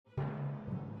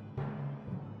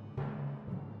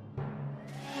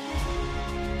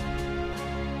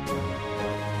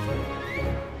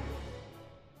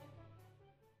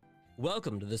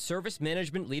Welcome to the Service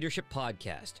Management Leadership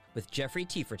Podcast with Jeffrey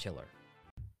Tiefertiller.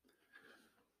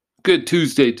 Good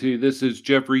Tuesday to you. This is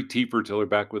Jeffrey Tiefertiller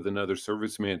back with another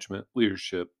Service Management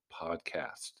Leadership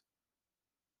Podcast.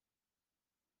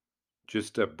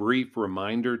 Just a brief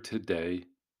reminder today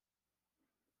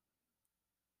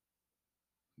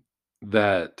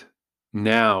that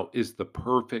now is the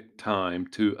perfect time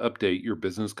to update your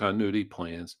business continuity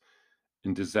plans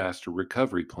and disaster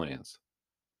recovery plans.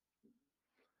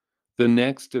 The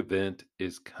next event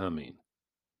is coming.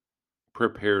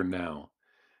 Prepare now.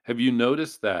 Have you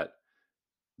noticed that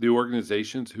the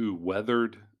organizations who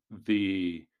weathered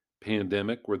the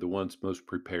pandemic were the ones most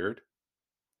prepared?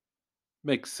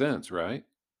 Makes sense, right?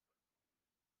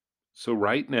 So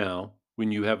right now,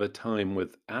 when you have a time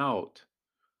without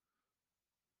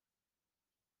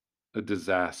a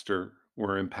disaster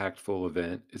or impactful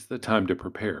event, is the time to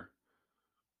prepare.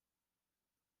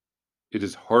 It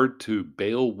is hard to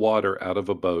bail water out of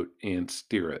a boat and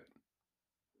steer it.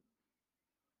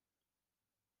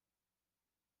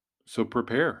 So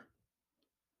prepare.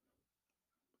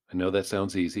 I know that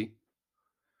sounds easy,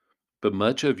 but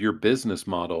much of your business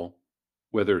model,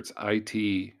 whether it's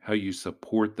IT, how you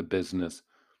support the business,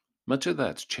 much of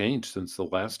that's changed since the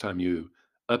last time you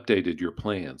updated your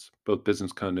plans, both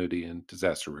business continuity and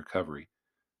disaster recovery.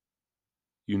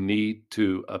 You need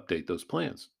to update those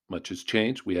plans. Much has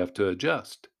changed. We have to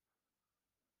adjust.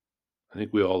 I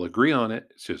think we all agree on it.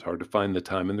 It's just hard to find the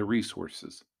time and the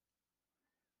resources.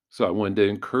 So I wanted to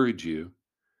encourage you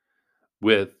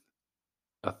with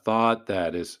a thought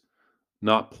that is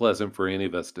not pleasant for any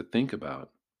of us to think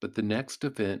about, but the next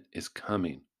event is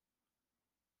coming.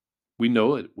 We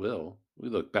know it will. We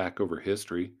look back over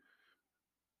history.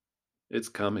 It's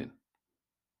coming.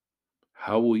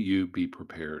 How will you be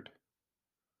prepared?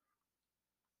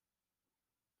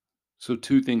 So,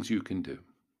 two things you can do.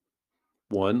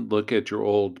 One, look at your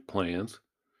old plans,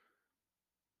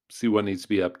 see what needs to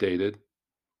be updated,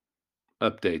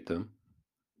 update them.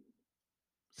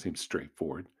 Seems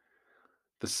straightforward.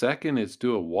 The second is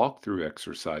do a walkthrough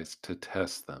exercise to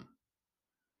test them.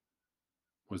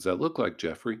 What does that look like,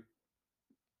 Jeffrey?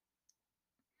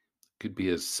 Could be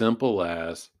as simple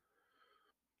as,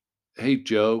 hey,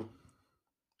 Joe,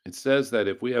 it says that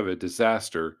if we have a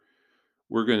disaster,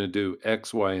 we're going to do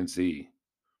X, Y, and Z.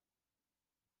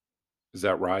 Is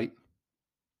that right?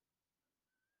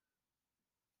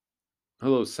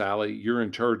 Hello, Sally. You're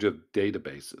in charge of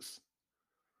databases.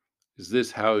 Is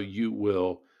this how you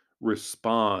will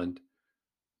respond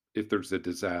if there's a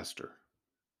disaster?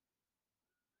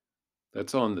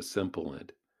 That's on the simple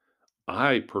end.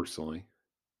 I personally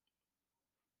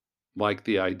like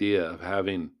the idea of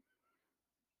having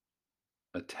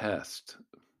a test,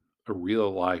 a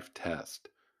real life test.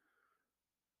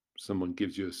 Someone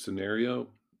gives you a scenario,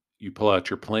 you pull out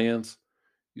your plans,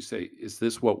 you say, is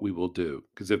this what we will do?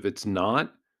 Because if it's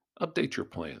not, update your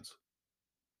plans.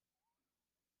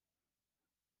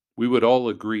 We would all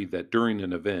agree that during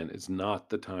an event is not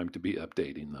the time to be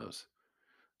updating those.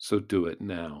 So do it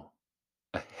now,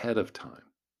 ahead of time.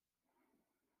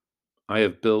 I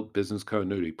have built business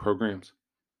continuity programs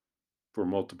for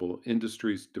multiple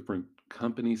industries, different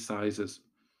company sizes.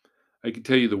 I can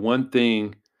tell you the one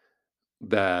thing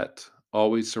that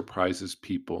always surprises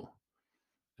people,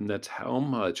 and that's how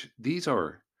much these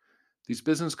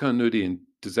business continuity and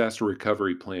disaster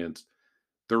recovery plans,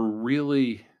 they're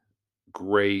really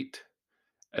great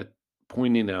at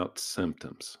pointing out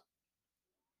symptoms.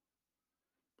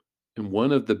 And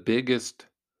one of the biggest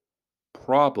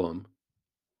problem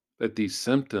that these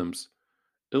symptoms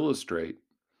illustrate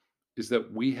is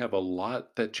that we have a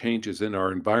lot that changes in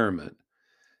our environment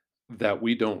that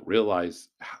we don't realize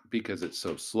because it's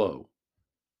so slow.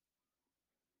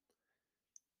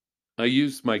 I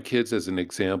use my kids as an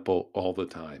example all the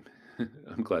time.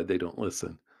 I'm glad they don't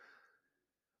listen.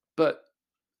 But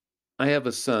I have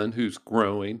a son who's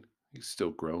growing. He's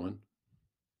still growing.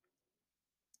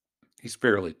 He's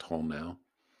fairly tall now.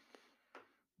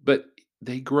 But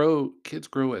kids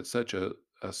grow at such a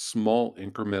small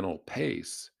incremental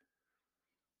pace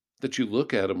that you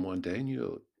look at them one day and you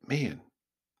go, man,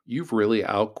 you've really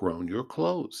outgrown your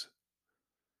clothes.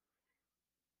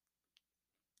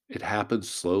 It happens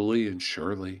slowly and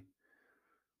surely.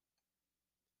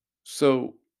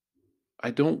 So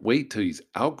I don't wait till he's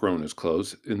outgrown his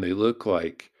clothes and they look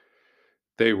like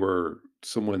they were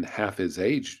someone half his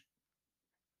age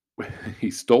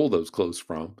he stole those clothes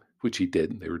from, which he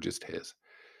didn't. They were just his.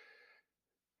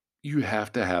 You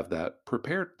have to have that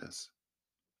preparedness.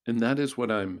 And that is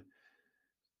what I'm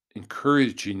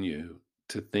encouraging you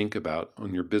to think about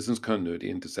on your business continuity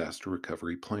and disaster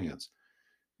recovery plans.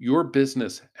 Your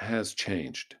business has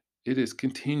changed. It is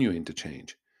continuing to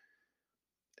change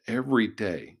every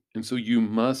day. And so you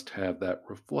must have that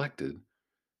reflected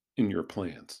in your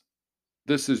plans.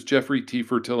 This is Jeffrey T.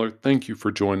 Fertiller. Thank you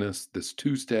for joining us this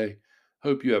Tuesday.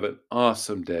 Hope you have an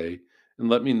awesome day and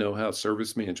let me know how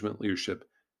service management leadership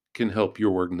can help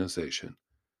your organization.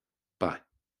 Bye.